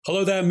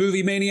Hello there,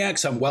 movie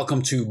maniacs, and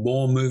welcome to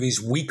More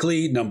Movies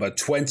Weekly number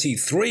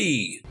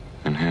 23.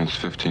 Enhanced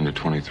 15 to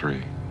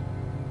 23.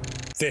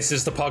 This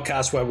is the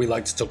podcast where we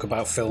like to talk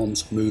about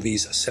films,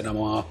 movies,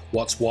 cinema,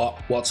 what's what,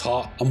 what's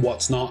hot, and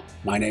what's not.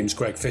 My name's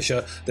Greg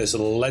Fisher. This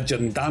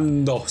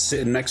legendando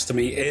sitting next to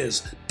me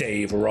is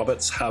Dave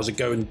Roberts. How's it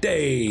going,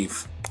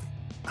 Dave?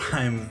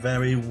 I'm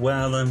very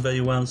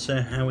well,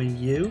 sir. How are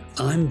you?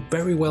 I'm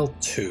very well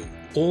too.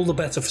 All the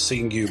better for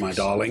seeing you, my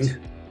darling.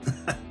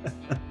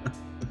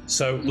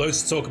 So,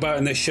 loads to talk about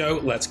in this show.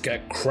 Let's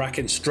get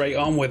cracking straight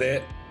on with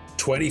it.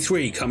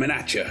 23 coming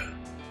at you.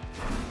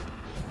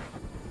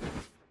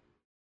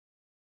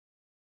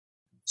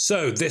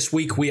 So, this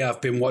week we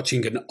have been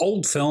watching an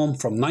old film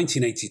from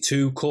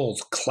 1982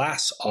 called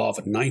Class of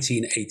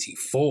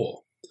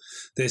 1984.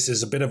 This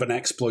is a bit of an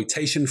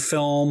exploitation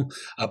film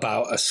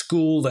about a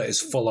school that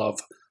is full of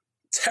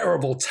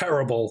terrible,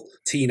 terrible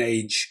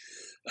teenage,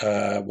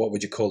 what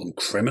would you call them?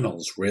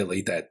 Criminals,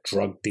 really. They're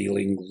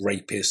drug-dealing,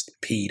 rapist,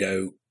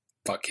 pedo,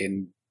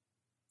 fucking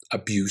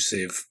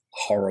abusive,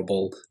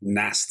 horrible,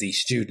 nasty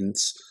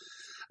students.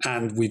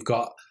 And we've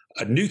got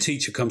a new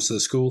teacher comes to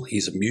the school.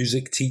 He's a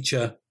music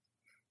teacher.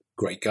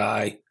 Great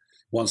guy.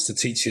 Wants to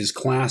teach his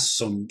class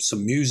some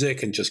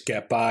music and just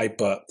get by.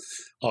 But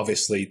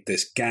obviously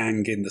this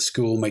gang in the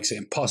school makes it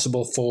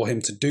impossible for him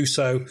to do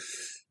so.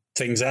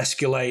 Things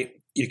escalate.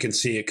 You can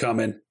see it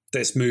coming.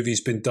 This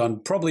movie's been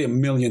done probably a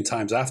million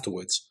times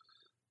afterwards.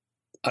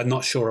 I'm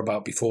not sure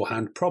about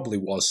beforehand. Probably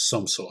was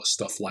some sort of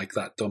stuff like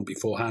that done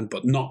beforehand,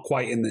 but not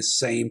quite in the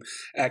same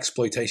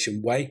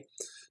exploitation way.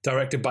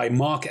 Directed by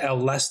Mark L.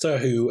 Lester,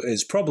 who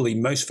is probably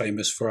most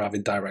famous for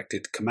having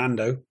directed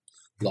Commando.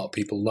 A lot of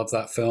people love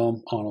that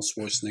film. Arnold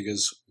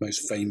Schwarzenegger's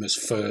most famous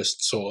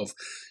first sort of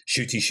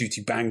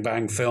shooty bang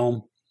bang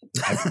film.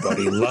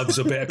 Everybody loves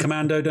a bit of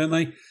Commando, don't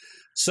they?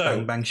 So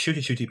bang bang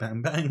shooty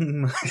bang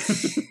bang.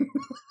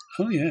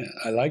 Oh yeah,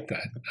 I like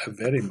that. I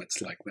very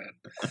much like that.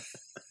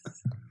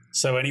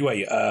 So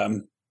anyway,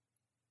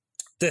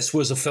 this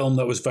was a film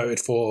that was voted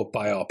for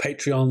by our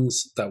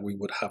Patreons that we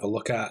would have a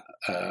look at.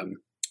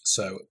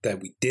 So there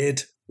we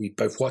did. We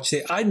both watched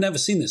it. I'd never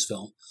seen this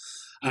film.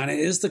 And it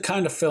is the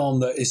kind of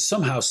film that is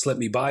somehow slipped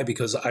me by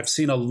because I've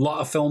seen a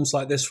lot of films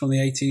like this from the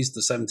 80s,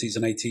 the 70s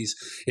and 80s.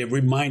 It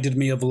reminded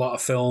me of a lot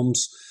of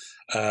films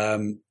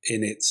in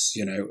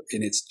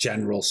its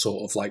general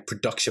sort of like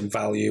production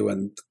value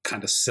and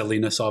kind of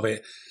silliness of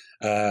it.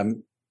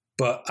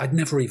 But I'd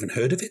never even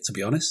heard of it, to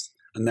be honest.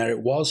 And there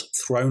it was,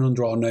 thrown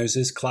under our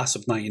noses, Class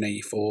of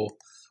 1984.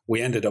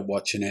 We ended up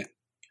watching it.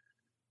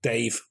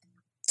 Dave,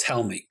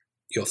 tell me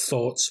your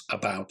thoughts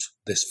about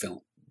this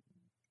film.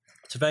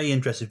 It's a very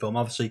interesting film.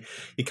 Obviously,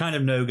 you kind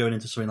of know going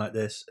into something like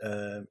this,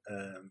 the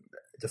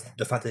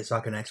fact that it's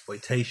like an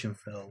exploitation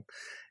film,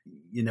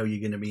 you know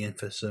you're going to be in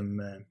for some...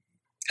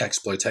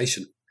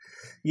 exploitation.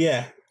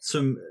 Yeah,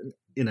 some,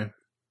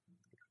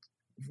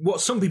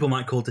 what some people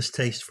might call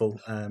distasteful.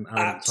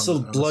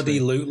 Absolutely,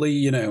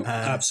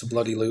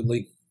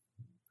 absolutely.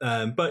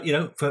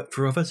 But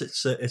for others,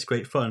 it's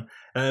great fun.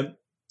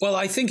 Well,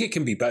 I think it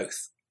can be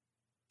both.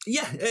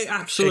 Yeah,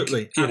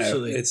 absolutely.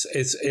 Absolutely.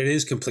 It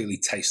is completely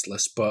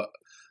tasteless, but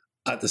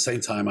at the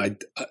same time,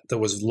 there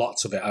was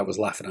lots of it I was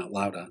laughing out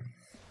loud at.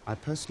 I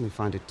personally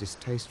find it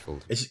distasteful.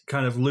 It's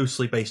kind of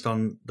loosely based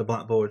on the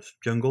Blackboard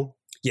Jungle.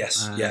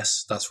 Yes,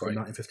 that's right.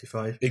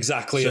 1955.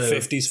 Exactly, a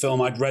 50s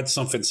film. I'd read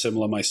something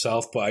similar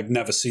myself, but I'd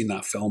never seen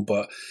that film.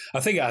 But I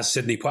think it has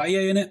Sidney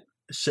Poitier in it.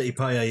 Sidney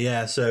Poitier,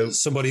 yeah. So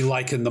somebody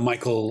likened the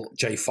Michael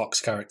J. Fox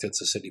character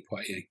to Sidney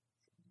Poitier.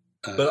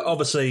 But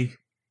obviously,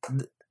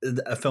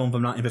 a film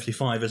from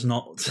 1955 is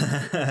not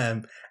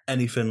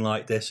anything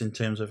like this in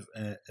terms of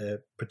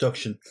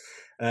production.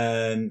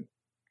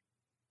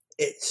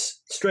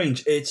 It's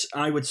strange.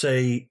 I would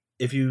say,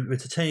 if you were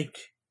to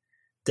take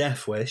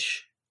Death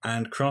Wish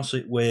and cross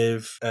it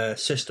with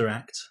Sister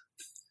Act,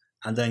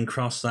 and then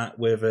cross that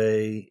with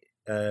a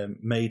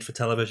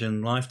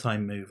made-for-television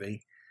Lifetime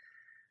movie,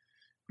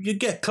 you'd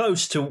get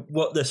close to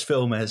what this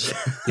film is.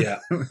 Yeah.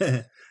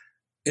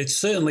 It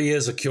certainly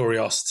is a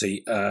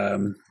curiosity. I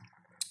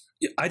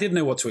didn't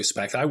know what to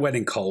expect. I went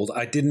in cold.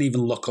 I didn't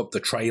even look up the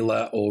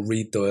trailer or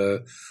read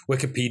the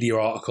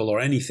Wikipedia article or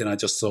anything. I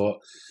just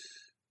took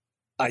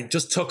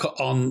it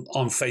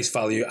on face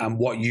value and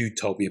what you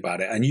told me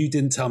about it. And you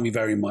didn't tell me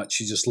very much.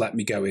 You just let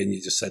me go in.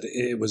 You just said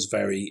it was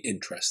very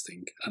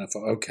interesting. And I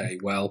thought, okay,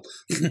 well,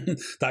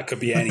 that could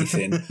be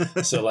anything.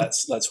 So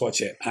let's watch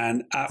it.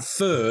 And at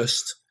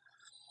first,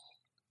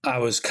 I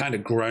was kind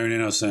of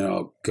groaning. I was saying,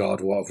 oh,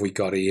 God, what have we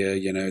got here?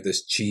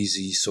 This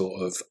cheesy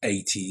sort of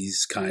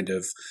 80s kind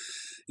of,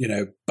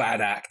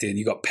 bad acting.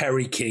 You got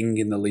Perry King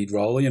in the lead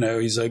role.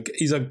 He's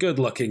a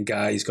good-looking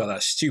guy. He's got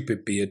that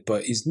stupid beard,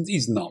 but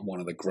he's not one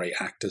of the great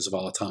actors of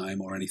our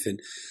time or anything.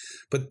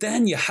 But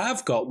then you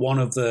have got one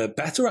of the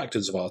better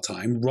actors of our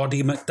time,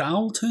 Roddy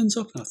McDowall, turns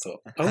up. And I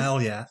thought, oh,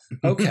 hell yeah.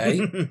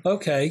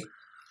 Okay.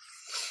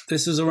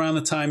 This is around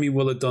the time he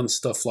will have done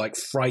stuff like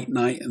Fright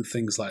Night and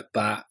things like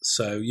that.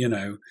 So,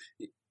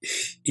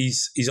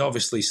 he's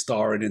obviously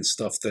starring in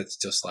stuff that's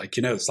just like,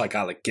 it's like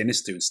Alec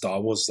Guinness doing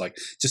Star Wars. Like,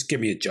 just give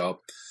me a job,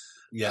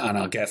 and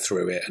I'll get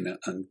through it.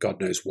 And God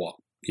knows what.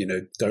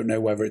 Don't know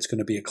whether it's going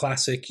to be a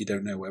classic. You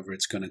don't know whether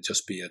it's going to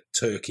just be a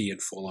turkey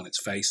and fall on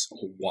its face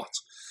or what.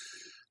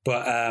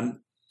 But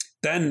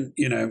then,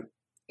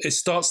 it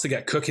starts to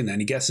get cooking. Then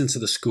he gets into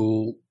the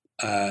school,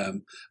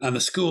 and the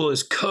school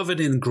is covered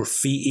in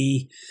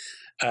graffiti.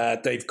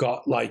 They've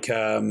got like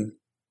a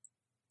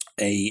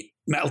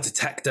metal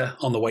detector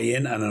on the way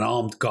in and an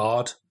armed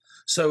guard.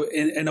 So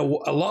in a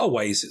lot of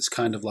ways, it's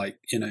kind of like,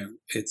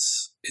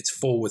 it's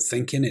forward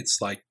thinking. It's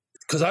like,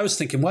 because I was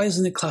thinking, why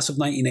isn't it class of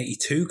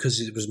 1982?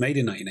 Because it was made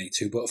in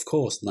 1982, but of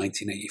course,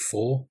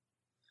 1984.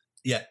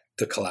 Yeah.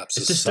 The collapse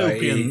of it's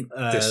society,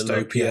 dystopia.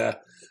 Look, yeah.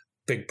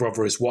 Big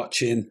Brother is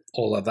watching,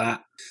 all of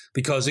that.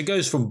 Because it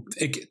goes from,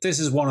 this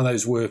is one of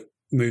those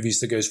movies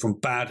that goes from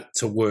bad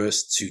to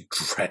worse to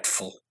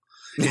dreadful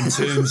in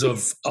terms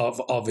of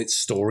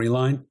its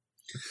storyline.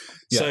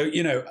 Yeah. So,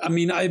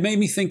 it made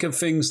me think of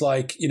things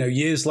like,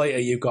 years later,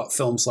 you've got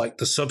films like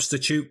The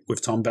Substitute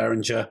with Tom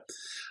Berenger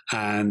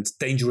and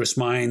Dangerous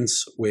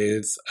Minds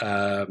with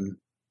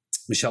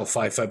Michelle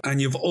Pfeiffer.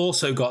 And you've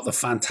also got the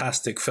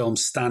fantastic film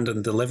Stand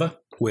and Deliver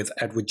with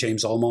Edward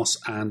James Olmos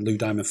and Lou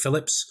Diamond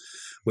Phillips,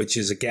 which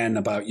is, again,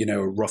 about,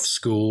 a rough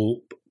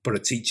school, but a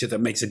teacher that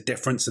makes a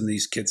difference in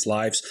these kids'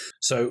 lives.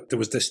 So there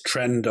was this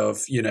trend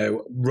of,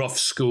 rough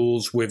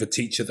schools with a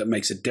teacher that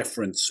makes a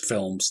difference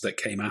films that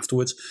came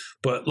afterwards.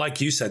 But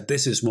like you said,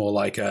 this is more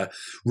like a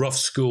rough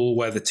school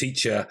where the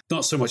teacher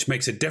not so much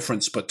makes a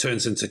difference, but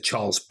turns into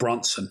Charles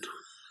Bronson.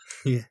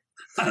 Yeah.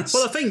 Well,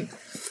 I think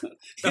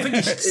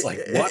it's like,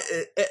 what?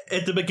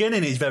 At the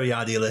beginning, it's very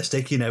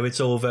idealistic. It's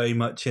all very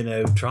much,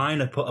 trying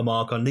to put a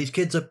mark on these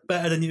kids are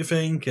better than you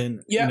think,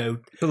 and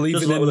believing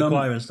does a lot in with the them.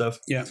 choir and stuff.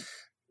 Yeah,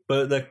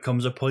 but there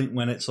comes a point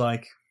when it's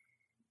like,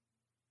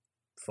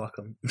 fuck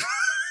them.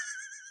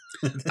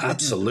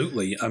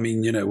 Absolutely. I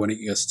mean, when it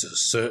gets to a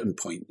certain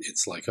point,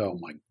 it's like, oh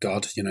my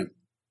God,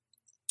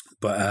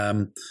 But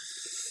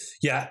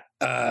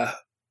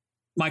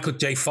Michael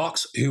J.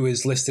 Fox, who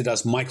is listed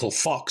as Michael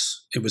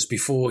Fox, it was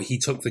before he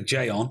took the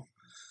J on.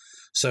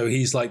 So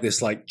he's like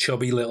this like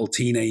chubby little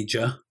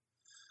teenager.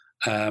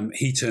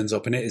 He turns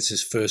up in it. It's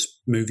his first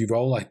movie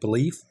role, I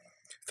believe.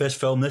 First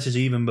film. This is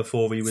even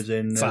before he was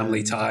in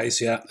Family Ties,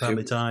 yeah.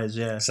 Family Ties,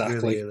 yeah.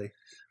 Exactly. Really.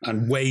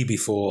 And way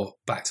before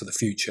Back to the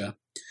Future.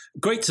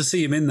 Great to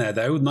see him in there,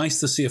 though.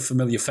 Nice to see a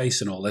familiar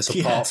face in all this,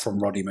 apart from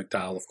Roddy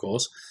McDowall, of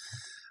course.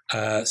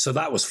 So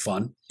that was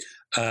fun.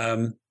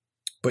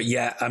 But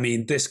yeah, I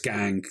mean, this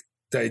gang,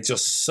 they're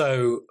just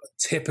so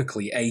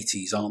typically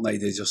 80s, aren't they?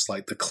 They're just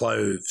like the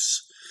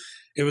clothes.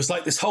 It was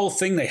like this whole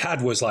thing they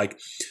had was like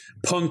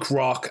punk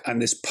rock,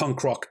 and this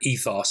punk rock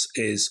ethos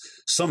is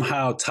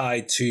somehow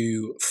tied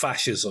to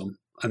fascism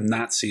and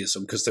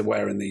Nazism because they're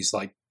wearing these,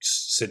 like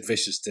Sid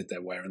Vicious did,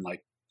 they're wearing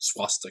like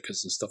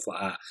swastikas and stuff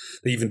like that.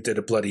 They even did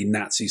a bloody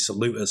Nazi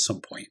salute at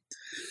some point.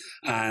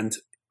 And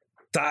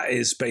that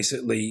is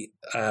basically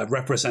a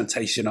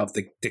representation of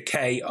the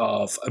decay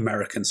of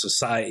American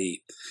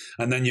society.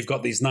 And then you've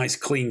got these nice,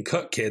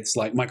 clean-cut kids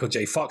like Michael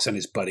J. Fox and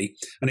his buddy.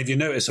 And if you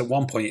notice, at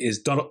one point, his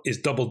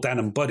double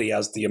denim buddy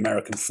has the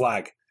American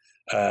flag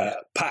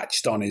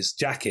patched on his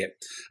jacket.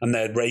 And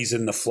they're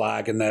raising the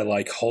flag, and they're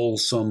like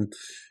wholesome,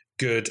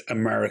 good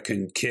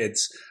American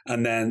kids.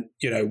 And then,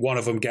 one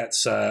of them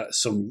gets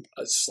some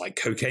like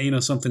cocaine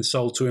or something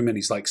sold to him, and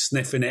he's like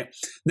sniffing it.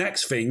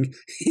 Next thing,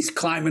 he's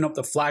climbing up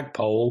the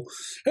flagpole.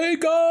 Hey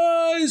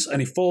guys!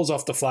 And he falls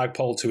off the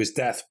flagpole to his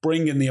death,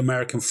 bringing the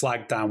American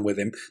flag down with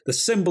him. The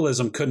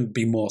symbolism couldn't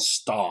be more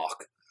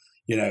stark,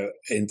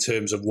 in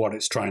terms of what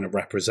it's trying to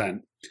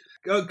represent.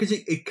 Because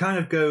it kind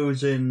of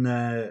goes in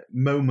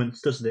moments,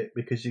 doesn't it?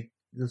 Because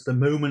there's the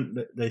moment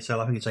that they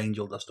sell, I think it's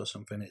angel dust or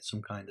something. It's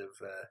some kind of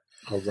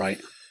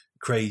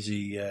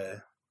crazy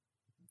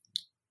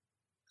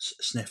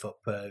sniff up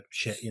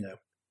shit,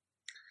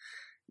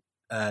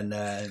 and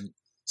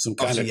some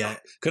kind of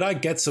could I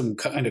get some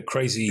kind of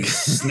crazy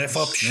sniff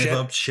up shit? Sniff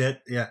up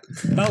shit, yeah.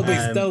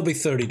 That'll be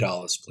 $30,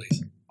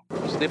 please.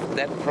 Sniff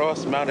that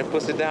cross-mounted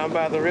pussy down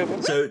by the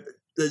river. So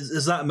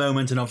there's that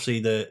moment, and obviously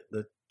the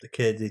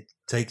kid, he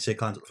takes it,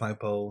 climbs up the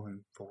flagpole,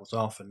 and falls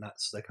off, and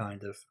that's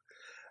kind of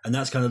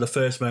the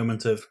first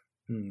moment of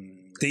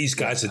these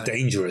guys are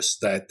dangerous.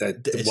 What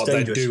dangerous.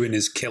 They're doing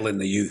is killing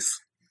the youth,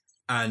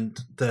 and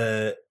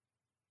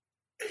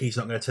he's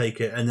not going to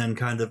take it. And then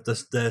kind of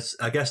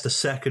I guess the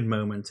second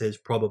moment is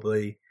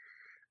probably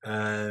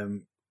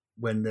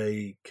when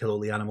they kill all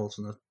the animals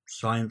in the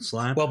science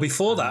lab. Well,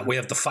 before that, we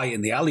have the fight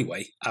in the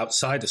alleyway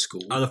outside of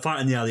school. Oh, the fight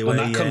in the alleyway.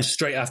 And that comes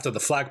straight after the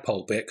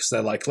flagpole bit, because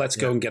they're like, let's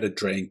go and get a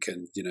drink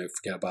and,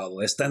 forget about all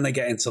this. Then they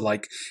get into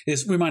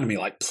it reminded me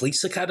like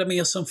Police Academy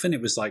or something.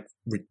 It was like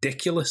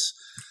ridiculous.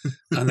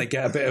 And they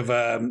get a bit of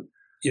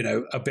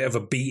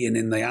a beating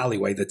in the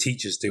alleyway. The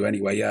teachers do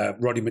anyway.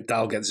 Roddy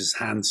McDowall gets his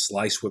hand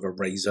sliced with a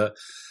razor,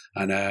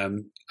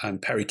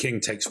 and Perry King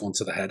takes one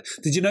to the head.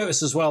 Did you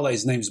notice as well that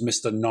his name's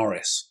Mr.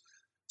 Norris?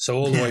 So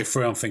all the way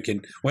through, I'm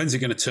thinking, when's he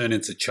going to turn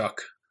into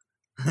Chuck?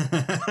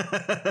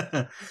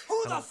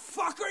 Who the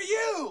fuck are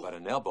you? But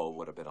an elbow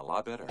would have been a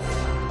lot better.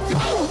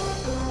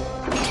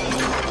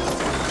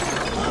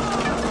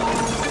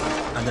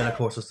 And then, of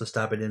course, there's the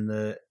stabbing in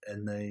the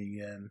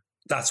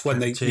That's when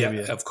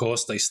cafeteria. of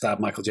course, they stab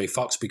Michael J.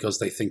 Fox because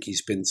they think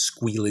he's been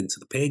squealing to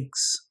the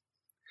pigs.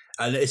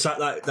 And it's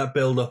like that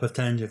build up of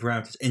tension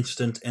throughout. It's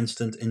instant, and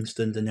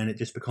then it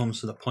just becomes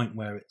to the point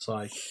where it's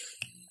like,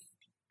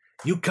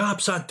 you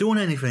cops aren't doing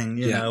anything,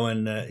 you know,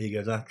 and he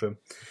goes after him.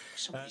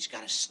 Somebody's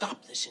got to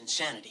stop this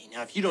insanity.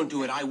 Now, if you don't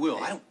do it, I will.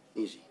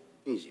 Easy,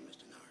 Mr.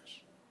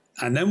 Norris.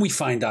 And then we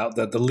find out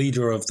that the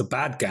leader of the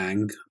bad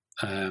gang,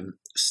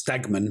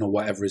 Stegman, or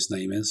whatever his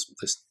name is,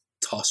 this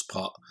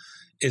tosspot,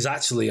 is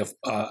actually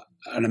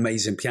an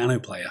amazing piano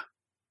player.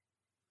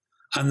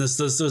 And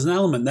there's an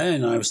element there,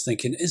 and I was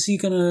thinking, is he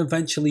going to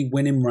eventually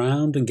win him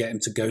round and get him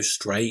to go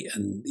straight,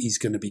 and he's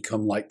going to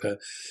become like the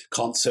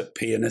concert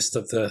pianist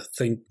of the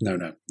thing?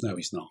 No,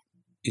 he's not.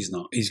 He's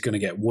not. He's going to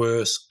get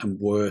worse and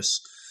worse.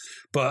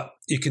 But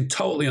you can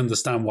totally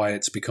understand why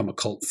it's become a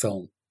cult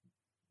film.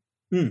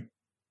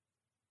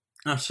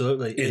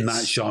 Absolutely. In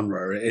that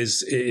genre. It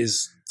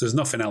is. There's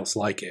nothing else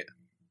like it.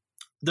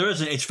 There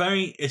isn't. It's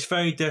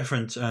very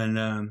different,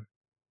 and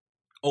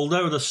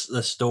although the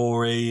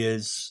story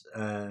is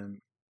a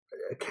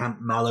camp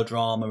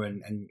melodrama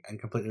and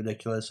completely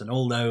ridiculous, and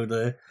although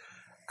the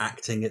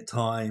acting at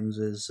times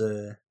is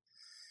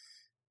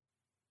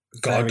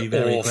very,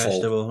 very awful.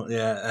 questionable,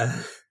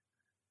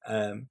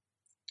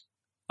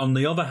 on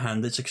the other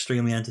hand, it's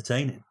extremely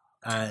entertaining.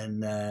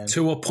 And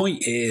to a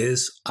point, it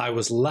is. I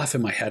was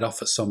laughing my head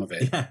off at some of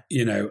it. Yeah.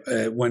 You know,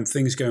 when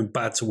things going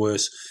bad to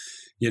worse.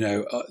 You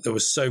know, there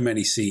was so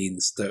many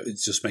scenes that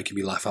it's just making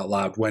me laugh out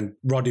loud. When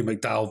Roddy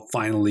McDowall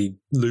finally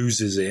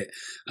loses it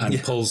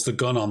and pulls the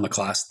gun on the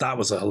class, that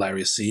was a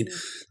hilarious scene.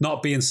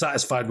 Not being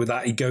satisfied with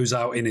that, he goes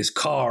out in his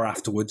car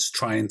afterwards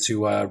trying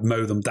to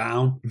mow them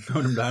down.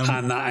 And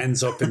that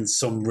ends up in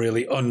some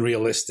really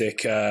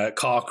unrealistic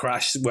car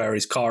crash where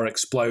his car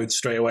explodes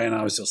straight away. And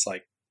I was just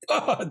like,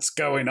 what's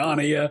going on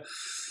here?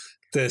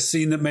 The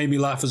scene that made me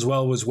laugh as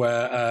well was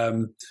where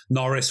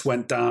Norris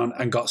went down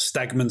and got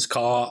Stegman's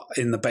car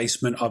in the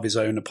basement of his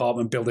own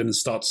apartment building and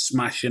started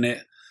smashing it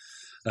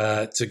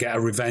to get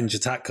a revenge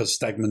attack because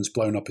Stegman's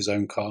blown up his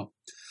own car.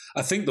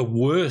 I think the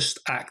worst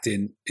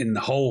acting in the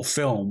whole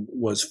film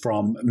was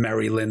from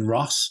Mary Lynn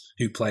Ross,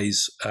 who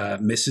plays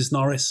Mrs.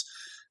 Norris.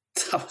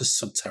 That was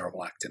some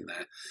terrible acting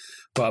there.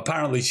 But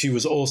apparently she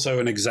was also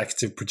an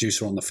executive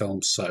producer on the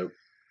film, so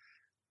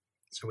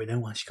we know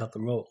why she got the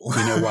role.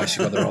 We know why she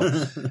got the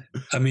role.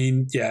 I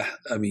mean,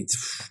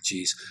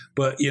 geez.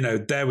 But, you know,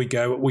 there we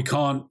go. We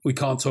can't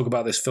talk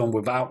about this film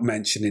without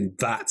mentioning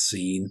that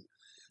scene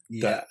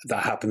that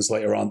happens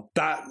later on.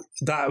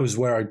 That was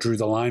where I drew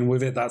the line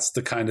with it. That's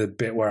the kind of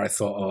bit where I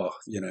thought, oh,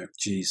 you know,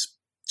 geez,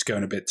 it's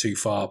going a bit too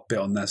far, a bit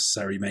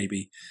unnecessary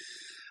maybe.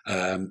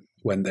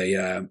 When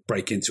they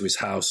break into his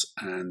house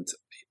and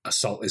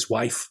assault his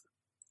wife.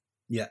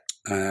 Yeah.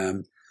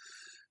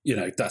 You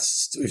know, it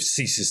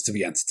ceases to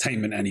be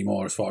entertainment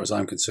anymore as far as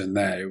I'm concerned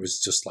there. It was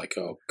just like,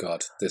 oh,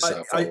 God, this is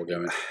how far we're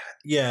going.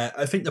 Yeah,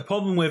 I think the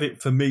problem with it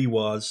for me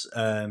was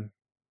I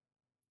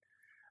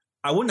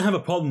wouldn't have a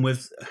problem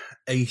with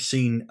a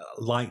scene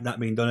like that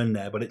being done in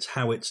there, but it's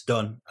how it's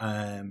done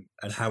and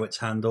how it's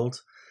handled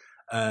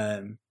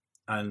and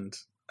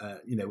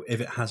you know,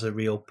 if it has a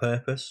real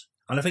purpose.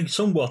 And I think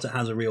somewhat it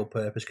has a real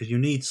purpose because you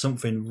need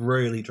something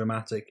really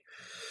dramatic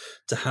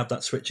to have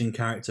that switching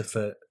character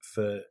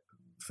for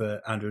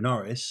Andrew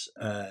Norris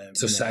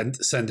to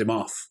send him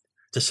off.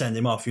 To send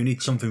him off, you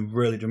need something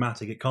really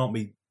dramatic. It can't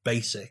be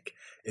basic.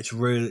 It's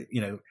really, you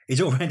know,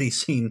 he's already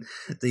seen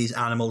these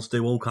animals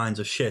do all kinds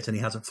of shit, and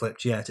he hasn't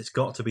flipped yet. It's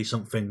got to be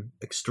something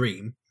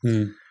extreme.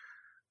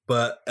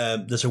 But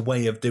there's a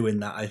way of doing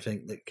that, I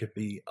think, that could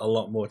be a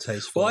lot more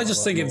tasteful. Well, I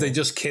just think if they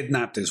just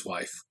kidnapped his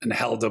wife and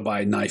held her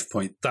by a knife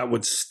point, that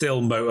would still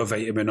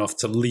motivate him enough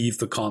to leave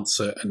the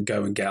concert and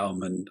go and get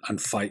him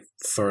and fight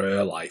for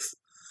her life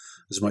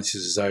as much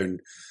as his own.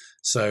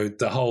 So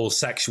the whole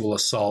sexual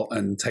assault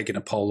and taking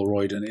a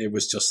Polaroid, and it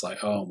was just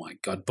like, oh my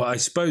God. But I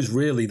suppose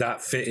really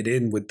that fitted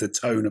in with the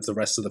tone of the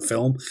rest of the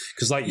film.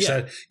 Because like you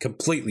said,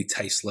 completely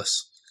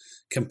tasteless,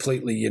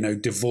 completely, you know,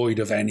 devoid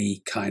of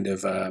any kind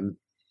of,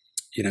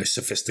 you know,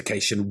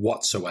 sophistication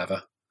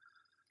whatsoever.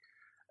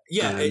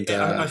 Yeah, and,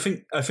 I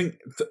think,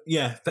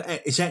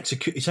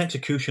 it's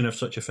execution of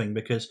such a thing,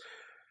 because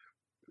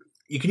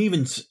you can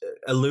even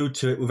allude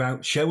to it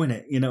without showing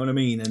it. You know what I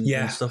mean?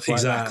 And stuff like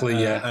exactly,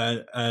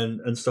 that.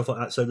 And stuff like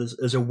that. So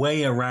there's a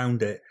way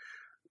around it.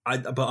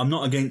 But I'm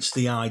not against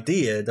the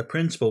idea, the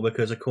principle,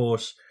 because of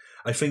course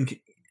I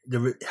think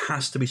there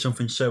has to be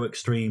something so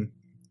extreme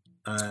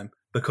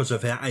because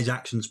of his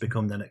actions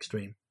become then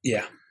extreme.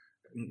 Yeah.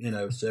 You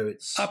know, so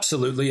it's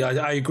absolutely.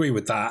 I agree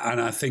with that,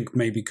 and I think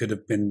maybe could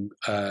have been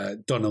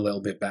done a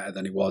little bit better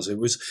than it was. It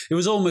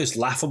was almost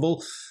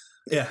laughable.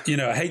 Yeah, you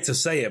know, I hate to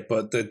say it,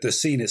 but the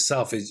scene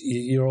itself is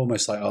you're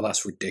almost like, oh,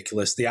 that's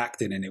ridiculous. The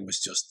acting in it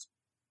was just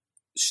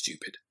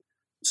stupid,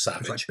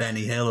 savage, like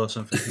Benny Hill or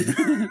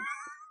something.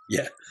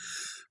 Yeah,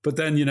 But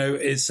then,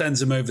 it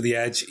sends him over the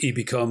edge. He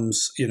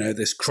becomes,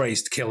 this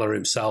crazed killer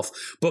himself.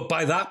 But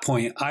by that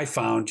point, I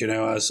found,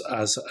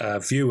 as a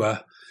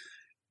viewer,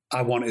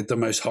 I wanted the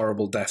most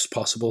horrible deaths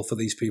possible for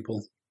these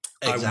people.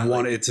 Exactly. I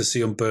wanted to see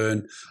them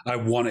burn. I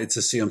wanted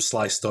to see them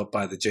sliced up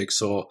by the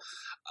jigsaw,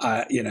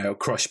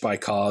 crushed by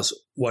cars,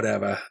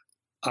 whatever.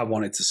 I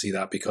wanted to see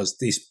that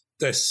because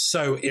they're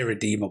so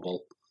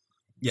irredeemable.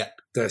 Yeah.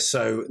 They're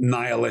so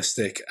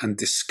nihilistic and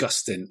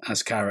disgusting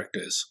as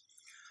characters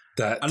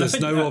that there's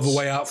no other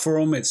way out for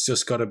them. It's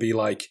just got to be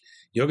like,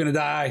 you're going to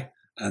die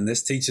and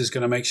this teacher's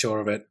going to make sure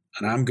of it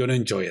and I'm going to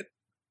enjoy it.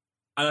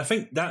 And I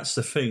think that's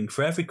the thing.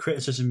 For every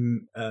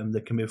criticism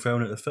that can be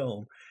thrown at the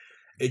film,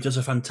 it does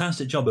a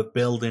fantastic job of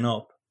building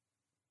up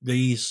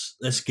this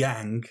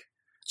gang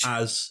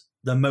as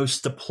the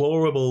most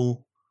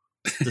deplorable,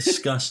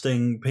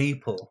 disgusting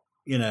people,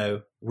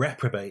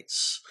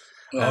 reprobates.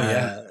 Oh,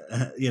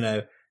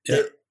 yeah.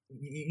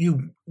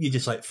 You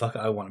just like, fuck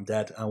it, I want him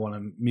dead. I want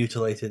him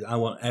mutilated. I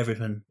want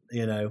everything,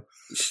 You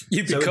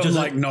become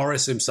like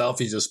Norris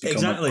himself. You just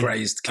become a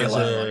crazed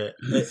killer.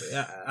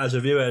 As a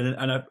viewer,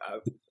 and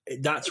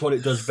that's what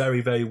it does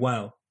very, very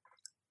well.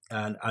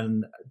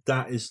 And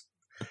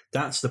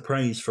that's the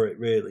praise for it,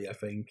 really, I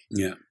think.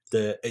 Yeah.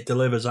 It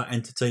delivers that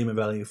entertainment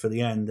value for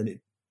the end, and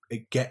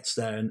it gets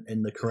there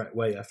in the correct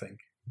way, I think.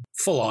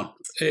 Full on.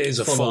 It is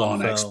a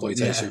full-on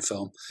exploitation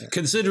film. Yeah.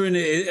 Considering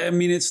it,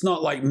 it's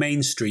not like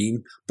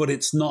mainstream, but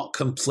it's not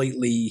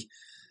completely,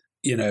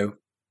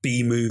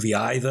 B-movie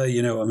either,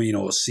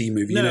 or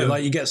C-movie. No.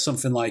 Like you get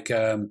something like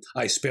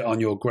I Spit on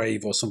Your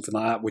Grave or something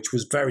like that, which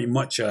was very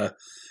much a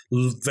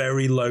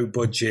very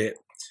low-budget,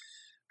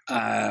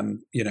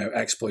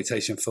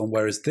 exploitation film,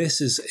 whereas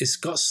it's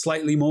got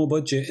slightly more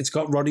budget. It's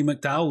got Roddy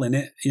McDowall in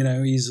it.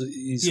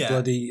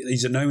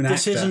 He's a known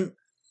actor.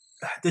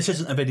 This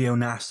isn't a Video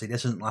Nasty.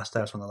 This isn't Last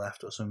House on the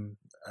Left or some.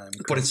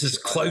 But it's as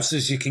close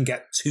as you can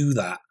get to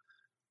that.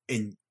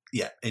 In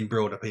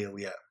Broad Appeal,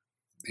 yeah.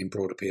 In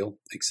Broad Appeal,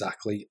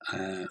 exactly.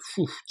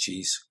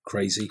 Jeez,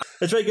 crazy.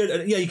 It's very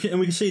good. We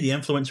can see the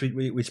influence.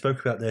 We spoke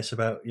about this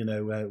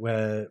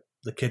where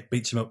the kid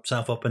beats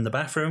himself up in the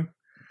bathroom,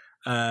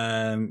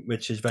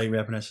 which is very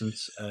reminiscent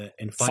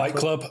in Fight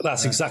Club.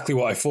 That's exactly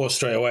what I thought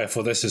straight away. I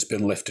thought this has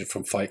been lifted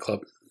from Fight Club.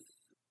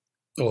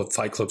 Or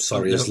Fight Club,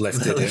 has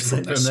lifted it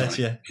from this.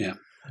 Yeah.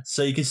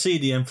 So you can see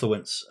the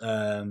influence.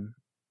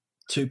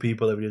 Two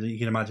people, you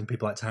can imagine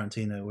people like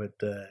Tarantino would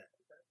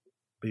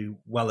be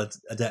well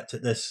adept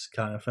at this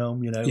kind of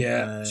film,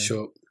 Yeah,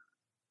 sure.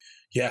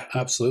 Yeah,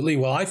 absolutely.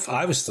 Well,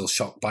 I was still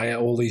shocked by it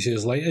all these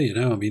years later,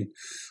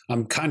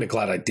 I'm kind of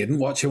glad I didn't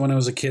watch it when I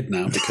was a kid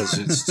now because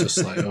it's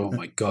just like, oh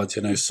my God,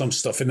 some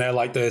stuff in there,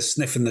 like the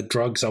sniffing the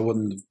drugs, I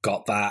wouldn't have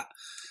got that.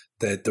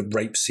 The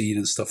rape scene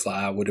and stuff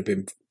like that would have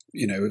been,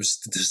 it was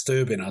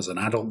disturbing as an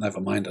adult, never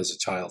mind as a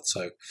child.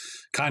 So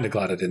kind of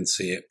glad I didn't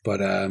see it.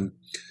 But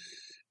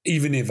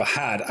even if I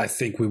had, I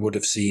think we would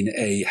have seen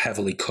a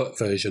heavily cut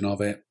version of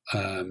it.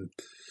 A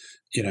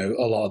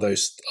lot of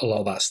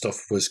that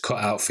stuff was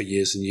cut out for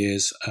years and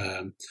years.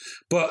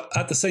 But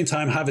at the same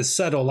time, having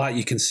said all that,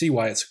 you can see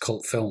why it's a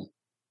cult film.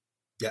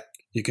 Yeah.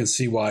 You can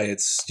see why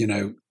it's,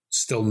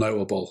 still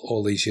notable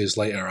all these years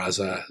later as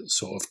a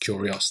sort of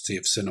curiosity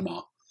of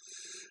cinema.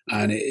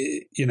 And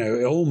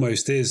it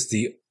almost is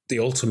the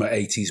ultimate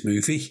 80s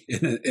movie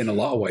in a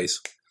lot of ways.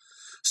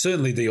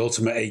 Certainly the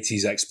ultimate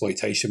 80s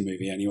exploitation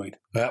movie anyway.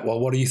 Well,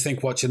 what do you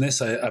think watching this?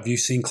 Have you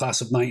seen Class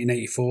of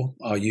 1984?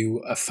 Are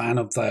you a fan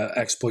of the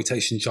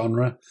exploitation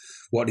genre?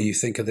 What do you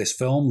think of this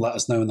film? Let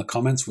us know in the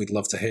comments. We'd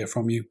love to hear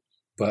from you.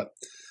 But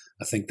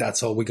I think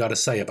that's all we got to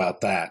say about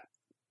that.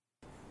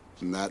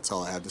 And that's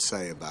all I have to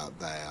say about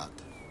that.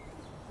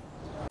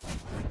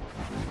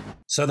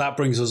 So that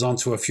brings us on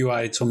to a few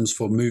items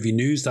for movie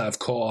news that have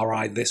caught our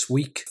eye this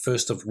week.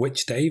 First of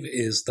which, Dave,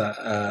 is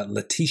that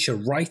Letitia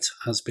Wright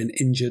has been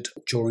injured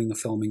during the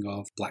filming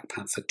of Black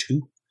Panther 2.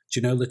 Do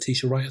you know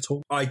Letitia Wright at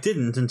all? I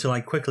didn't until I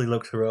quickly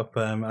looked her up.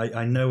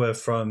 I know her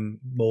from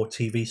more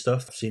TV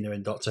stuff. I've seen her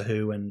in Doctor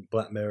Who and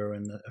Black Mirror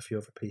and a few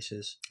other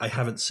pieces. I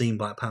haven't seen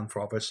Black Panther,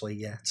 obviously,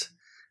 yet.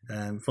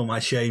 For my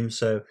shame,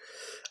 so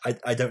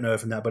I don't know her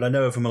from that, but I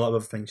know her from a lot of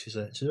other things. She's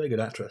a very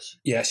good actress.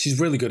 Yeah, she's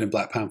really good in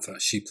Black Panther.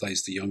 She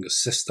plays the younger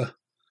sister,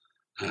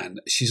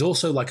 and she's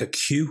also like a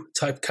Q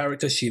type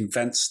character. She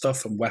invents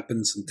stuff and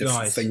weapons and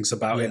different things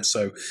about him.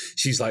 So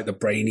she's like the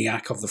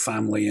brainiac of the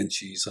family, and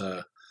she's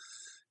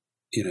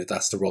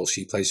that's the role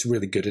she plays. She's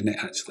really good in it,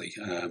 actually.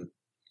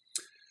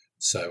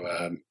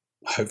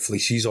 Hopefully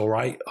she's all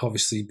right.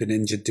 Obviously been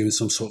injured doing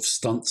some sort of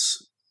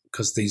stunts,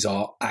 because these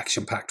are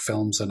action-packed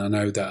films, and I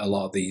know that a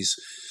lot of these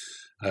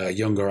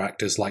younger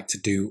actors like to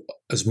do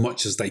as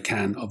much as they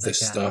can of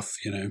this stuff,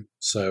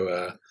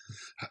 So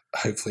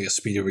hopefully a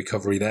speedy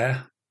recovery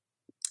there.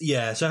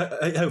 Yeah, so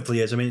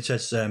hopefully is. I mean, it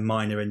says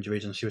minor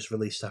injuries, and she was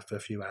released after a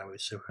few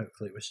hours, so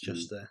hopefully it was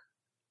just a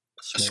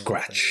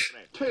scratch.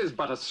 Tis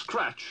but a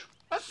scratch.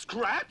 A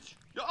scratch?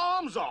 Your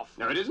arm's off.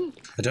 No, it isn't.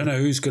 I don't know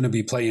who's going to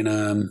be playing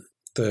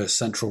the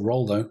central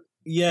role, though.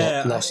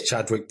 Yeah, lost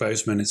Chadwick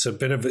Boseman.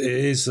 It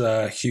is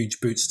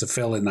huge boots to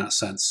fill in that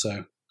sense. So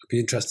it'd be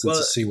interesting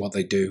to see what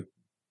they do.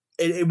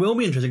 It will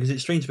be interesting because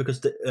it's strange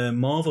because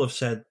Marvel have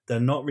said they're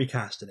not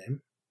recasting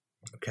him.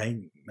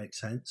 Okay,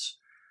 makes sense.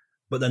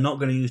 But they're not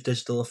going to use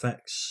digital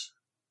effects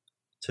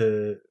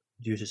to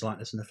use his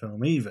likeness in the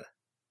film either.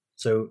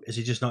 So is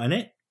he just not in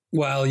it?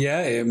 Well,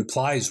 yeah, it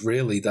implies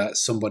really that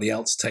somebody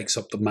else takes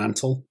up the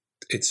mantle.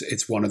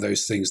 It's one of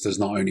those things. There's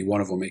not only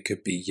one of them. It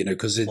could be,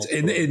 because it's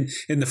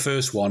in the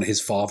first one, his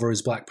father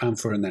is Black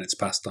Panther, and then it's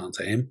passed on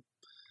to him.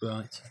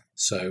 Right.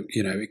 So,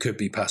 it could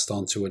be passed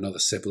on to another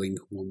sibling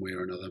one way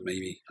or another,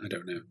 maybe. I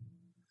don't know.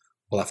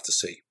 We'll have to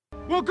see.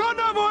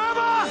 Wakanda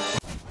forever!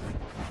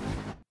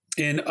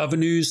 In other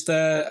news,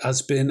 there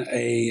has been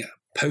a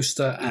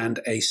poster and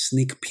a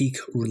sneak peek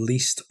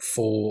released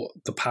for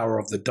The Power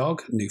of the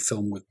Dog, a new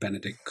film with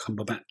Benedict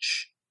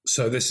Cumberbatch.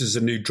 So this is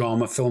a new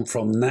drama film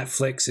from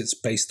Netflix. It's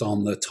based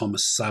on the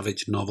Thomas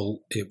Savage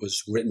novel. It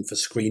was written for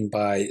screen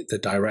by the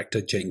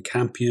director, Jane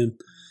Campion.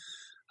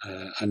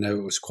 I know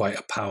it was quite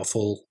a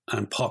powerful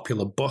and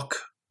popular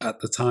book at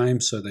the time,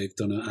 so they've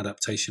done an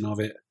adaptation of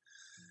it.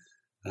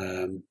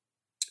 You've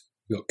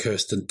got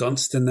Kirsten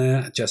Dunst in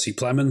there. Jesse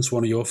Plemons,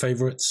 one of your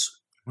favourites.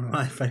 One of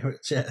my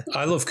favourites, yeah.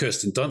 I love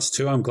Kirsten Dunst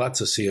too. I'm glad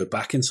to see her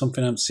back in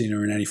something. I haven't seen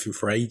her in anything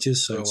for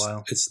ages, so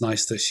it's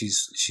nice that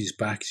she's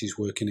back. She's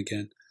working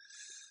again.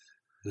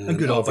 And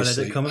good old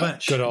Benedict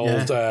Cumberbatch. Good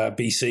old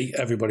BC.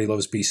 Everybody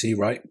loves BC,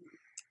 right?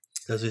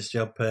 Does his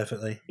job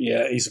perfectly.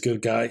 Yeah, he's a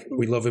good guy.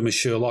 We love him as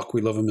Sherlock.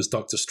 We love him as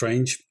Doctor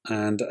Strange.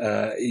 And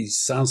he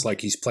sounds like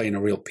he's playing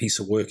a real piece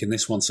of work in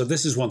this one. So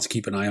this is one to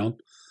keep an eye on.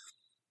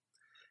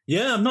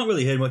 Yeah, I've not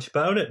really heard much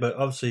about it, but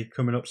obviously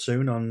coming up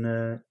soon on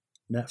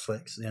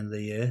Netflix at the end of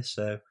the year.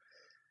 So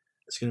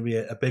it's going to be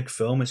a big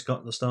film. It's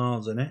got the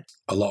stars in it.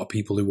 A lot of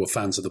people who were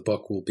fans of the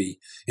book will be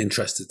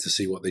interested to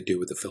see what they do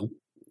with the film.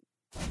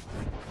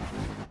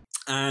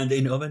 And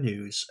in other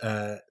news,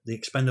 The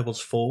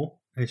Expendables 4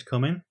 is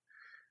coming.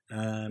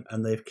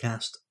 And they've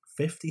cast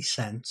 50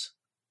 Cent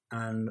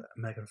and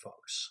Megan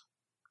Fox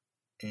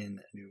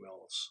in new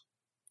roles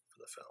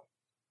for the film.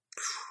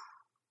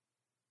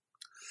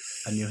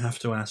 And you have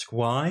to ask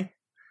why.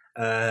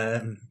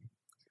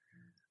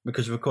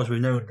 Because, of course, we've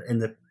known in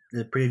the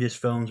previous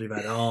films we've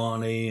had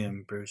Arnie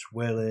and Bruce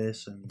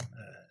Willis and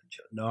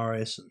Chuck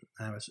Norris and,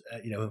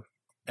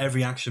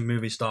 every action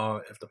movie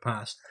star of the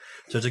past.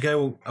 So to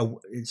go,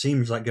 it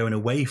seems like going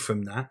away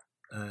from that,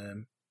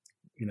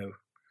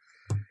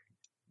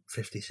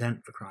 50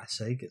 Cent, for Christ's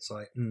sake. It's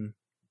like,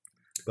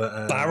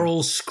 But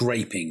barrel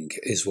scraping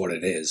is what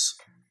it is.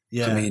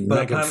 Yeah. I mean,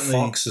 Megan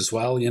Fox as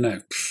well,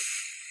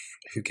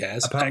 who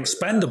cares?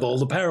 Expendable.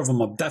 The pair of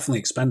them are definitely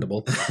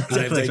expendable.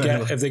 And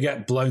if they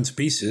get blown to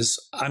pieces,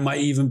 I might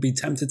even be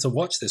tempted to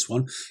watch this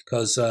one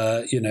because,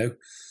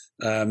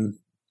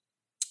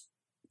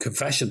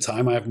 confession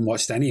time, I haven't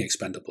watched any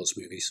Expendables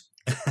movies.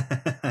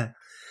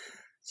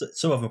 So,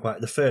 some of them are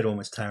quite... The third one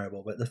was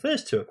terrible, but the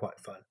first two are quite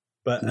fun.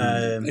 But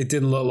it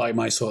didn't look like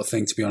my sort of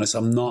thing, to be honest.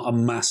 I'm not a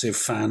massive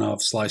fan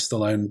of Sly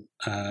Stallone,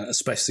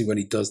 especially when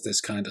he does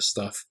this kind of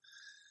stuff.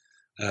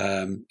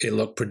 It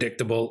looked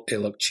predictable. It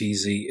looked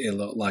cheesy. It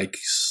looked like,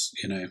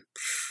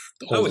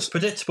 it's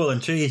predictable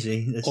and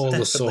cheesy. It's all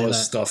the sort of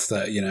stuff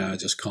that, I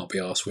just can't be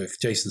arsed with.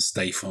 Jason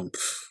Statham.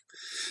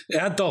 It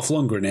had Dolph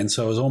Lundgren in,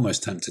 so I was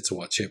almost tempted to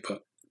watch it,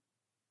 but...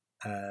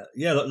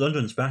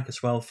 Lundgren's back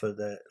as well for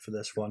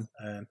this one.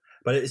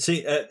 But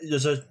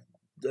there's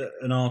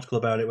an article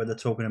about it where they're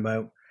talking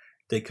about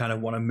they kind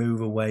of want to move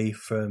away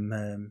from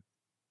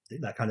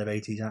that kind of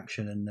 80s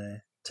action and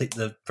take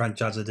the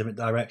franchise in a different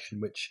direction,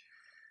 which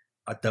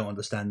I don't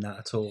understand that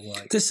at all.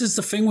 Like, this is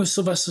the thing with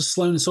Sylvester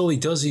Stallone. It's all he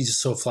does. He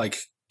just sort of like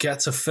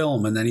gets a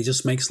film and then he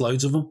just makes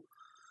loads of them.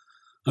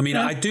 I mean,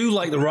 I do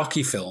like the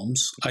Rocky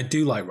films. I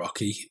do like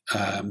Rocky.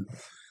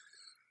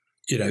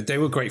 They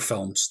were great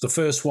films. The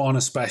first one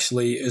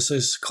especially is a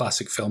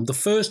classic film. The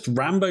first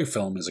Rambo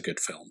film is a good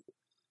film.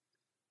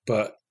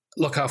 But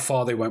look how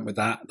far they went with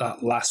that.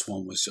 That last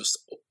one was just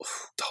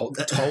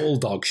total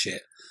dog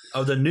shit.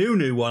 Oh, the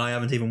new one I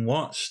haven't even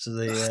watched.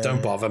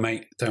 Don't bother,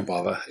 mate. Don't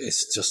bother.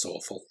 It's just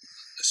awful.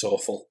 It's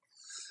awful.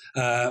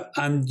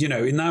 And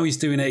now he's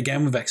doing it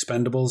again with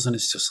Expendables, and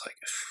it's just like,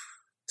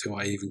 do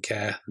I even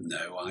care?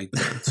 No, I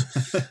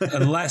don't.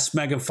 Unless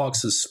Megan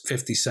Fox and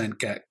 50 Cent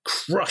get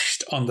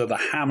crushed under the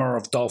hammer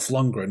of Dolph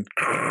Lundgren.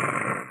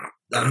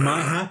 That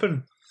might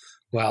happen.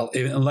 Well,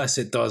 unless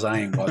it does, I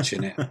ain't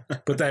watching it.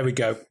 But there we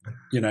go.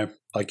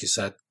 Like you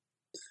said,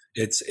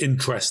 it's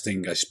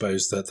interesting, I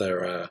suppose, that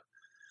they're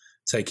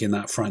taking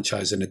that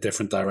franchise in a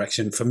different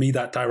direction. For me,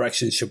 that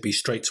direction should be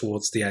straight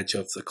towards the edge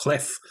of the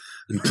cliff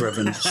and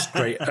driven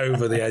straight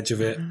over the edge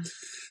of it,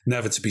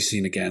 never to be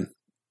seen again.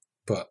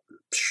 But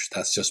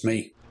that's just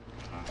me.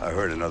 I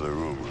heard another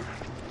rumor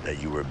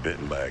that you were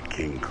bitten by a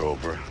king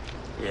cobra.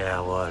 Yeah,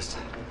 I was.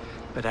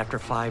 But after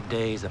 5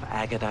 days of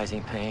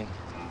agonizing pain,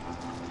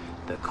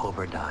 the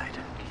cobra died.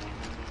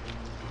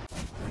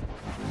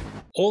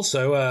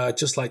 Also,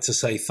 just like to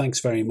say thanks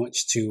very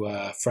much to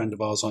a friend of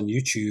ours on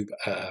YouTube.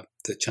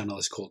 The channel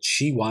is called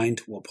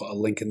Shewind. We'll put a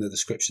link in the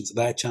description to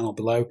their channel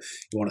below.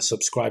 You want to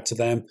subscribe to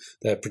them.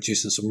 They're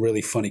producing some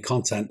really funny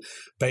content.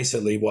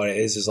 Basically, what it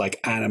is like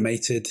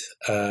animated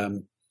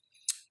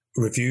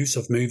reviews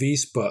of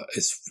movies, but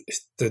it's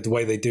the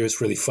way they do it's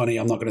really funny.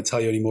 I'm not going to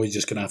tell you anymore. You're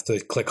just going to have to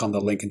click on the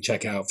link and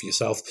check it out for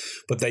yourself.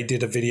 But they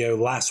did a video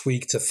last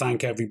week to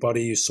thank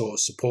everybody who sort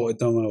of supported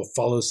them or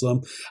follows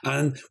them.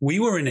 And we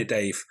were in it,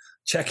 Dave.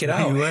 Check it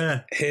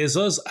out. Here's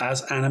us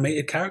as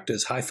animated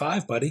characters. High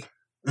five, buddy.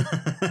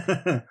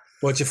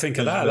 What do you think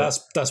of that?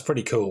 That's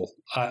pretty cool.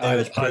 I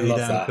love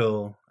that.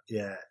 Cool.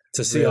 Yeah.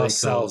 To see really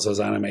ourselves as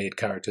animated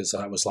characters,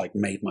 I was like,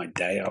 made my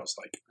day. I was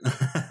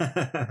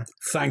like,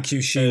 thank you,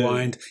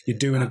 Shewind. You're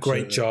doing a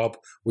great job.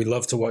 We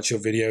love to watch your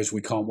videos.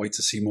 We can't wait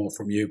to see more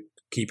from you.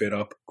 Keep it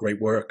up.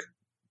 Great work.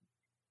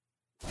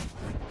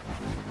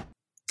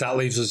 That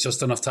leaves us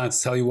just enough time to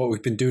tell you what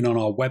we've been doing on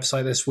our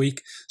website this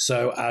week.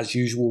 So, as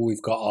usual,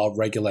 we've got our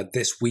regular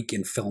This Week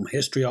in Film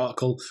History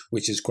article,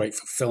 which is great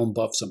for film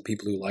buffs and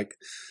people who like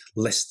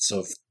lists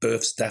of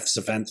births, deaths,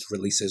 events,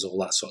 releases, all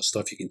that sort of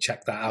stuff. You can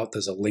check that out.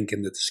 There's a link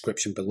in the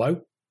description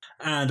below.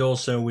 And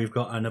also, we've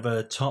got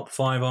another top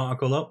 5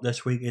 article up.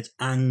 This week it's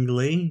Ang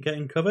Lee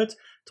getting covered.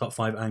 Top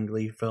 5 Ang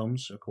Lee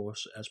films, of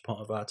course, as part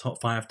of our top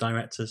 5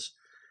 directors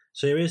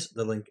series.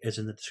 The link is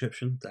in the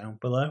description down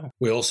below.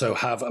 We also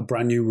have a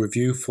brand new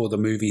review for the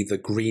movie The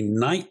Green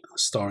Knight,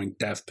 starring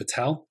Dev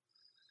Patel.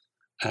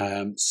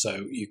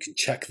 So you can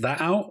check that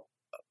out,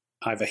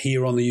 either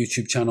here on the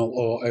YouTube channel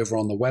or over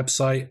on the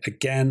website.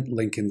 Again,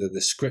 link in the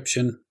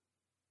description.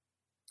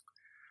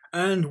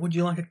 And would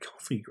you like a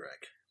coffee,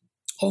 Greg?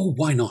 Oh,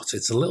 why not?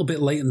 It's a little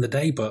bit late in the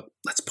day, but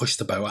let's push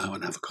the boat out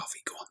and have a coffee.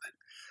 Go on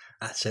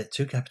then. That's it.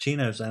 2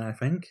 cappuccinos then, I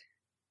think.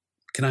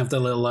 Can I have the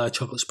little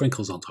chocolate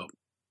sprinkles on top?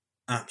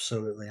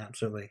 Absolutely,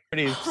 absolutely.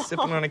 Already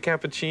sipping on a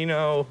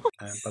cappuccino.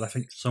 But I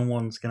think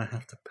someone's going to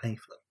have to pay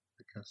for them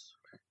because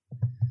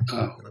we're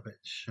a little bit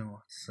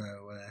short. So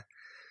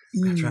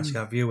I have to ask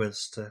our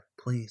viewers to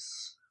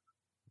please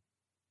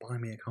buy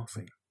me a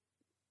coffee.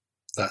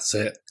 That's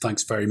it.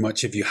 Thanks very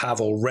much. If you have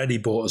already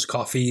bought us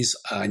coffees,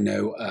 I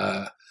know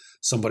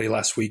somebody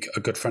last week, a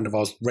good friend of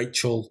ours,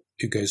 Rachel,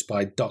 who goes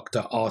by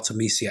Dr.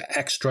 Artemisia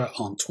Extra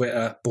on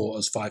Twitter, bought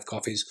us 5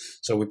 coffees.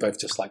 So we both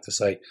just like to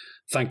say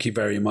thank you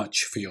very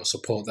much for your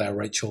support there,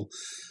 Rachel.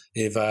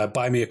 If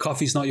Buy Me a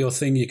Coffee is not your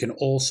thing, you can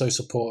also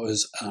support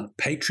us on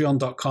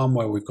patreon.com,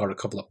 where we've got a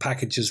couple of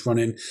packages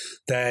running.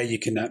 There you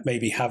can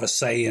maybe have a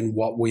say in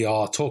what we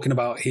are talking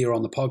about here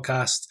on the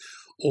podcast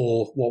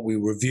or what we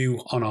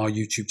review on our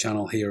YouTube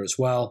channel here as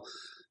well.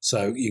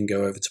 So you can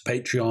go over to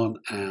Patreon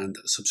and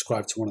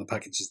subscribe to one of the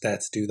packages there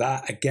to do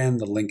that. Again,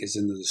 the link is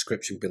in the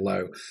description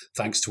below.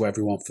 Thanks to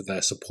everyone for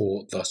their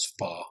support thus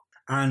far.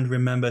 And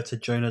remember to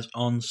join us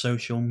on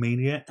social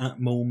media at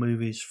More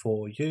Movies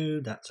For You.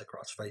 That's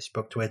across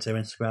Facebook, Twitter,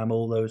 Instagram,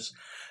 all those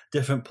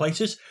different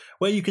places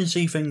where you can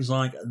see things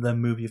like the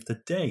movie of the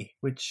day,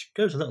 which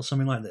goes a little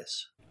something like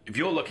this. If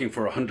you're looking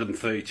for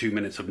 132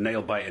 minutes of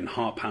nail-biting,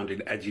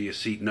 heart-pounding,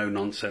 edge-of-your-seat,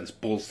 no-nonsense,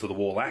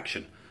 balls-to-the-wall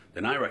action,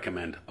 then I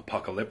recommend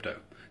Apocalypto,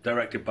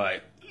 directed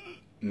by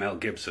Mel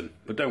Gibson.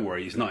 But don't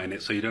worry, he's not in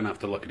it, so you don't have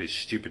to look at his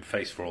stupid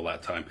face for all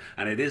that time.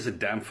 And it is a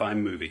damn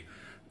fine movie.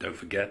 Don't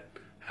forget,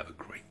 have a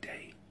great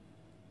day.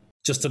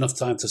 Just enough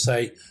time to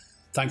say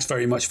thanks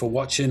very much for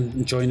watching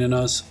and joining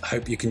us.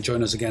 Hope you can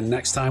join us again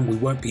next time. We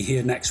won't be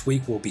here next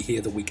week. We'll be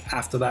here the week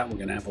after that. We're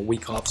going to have a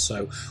week off.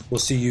 So we'll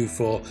see you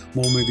for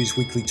More Movies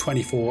Weekly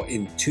 24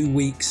 in 2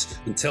 weeks.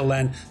 Until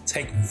then,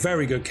 take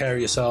very good care of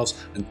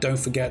yourselves. And don't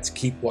forget to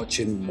keep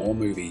watching more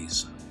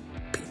movies.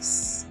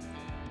 Peace.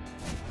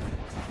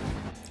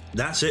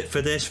 That's it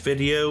for this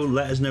video.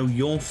 Let us know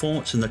your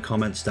thoughts in the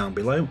comments down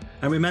below.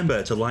 And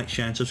remember to like,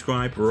 share and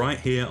subscribe right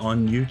here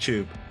on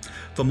YouTube.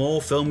 For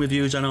more film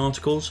reviews and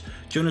articles,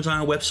 join us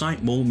on our website,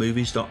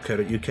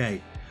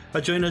 moremovies.co.uk. Or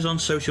join us on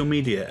social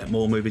media at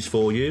More Movies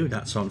For You.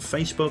 That's on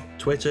Facebook,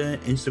 Twitter,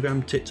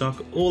 Instagram,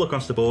 TikTok, all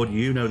across the board.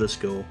 You know the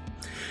score.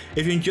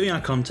 If you enjoy our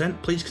content,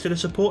 please consider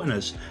supporting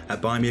us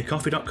at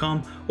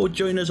buymeacoffee.com or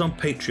join us on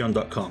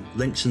patreon.com.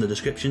 Links in the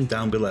description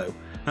down below.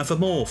 And for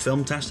more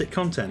filmtastic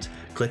content,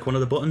 click one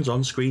of the buttons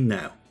on screen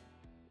now.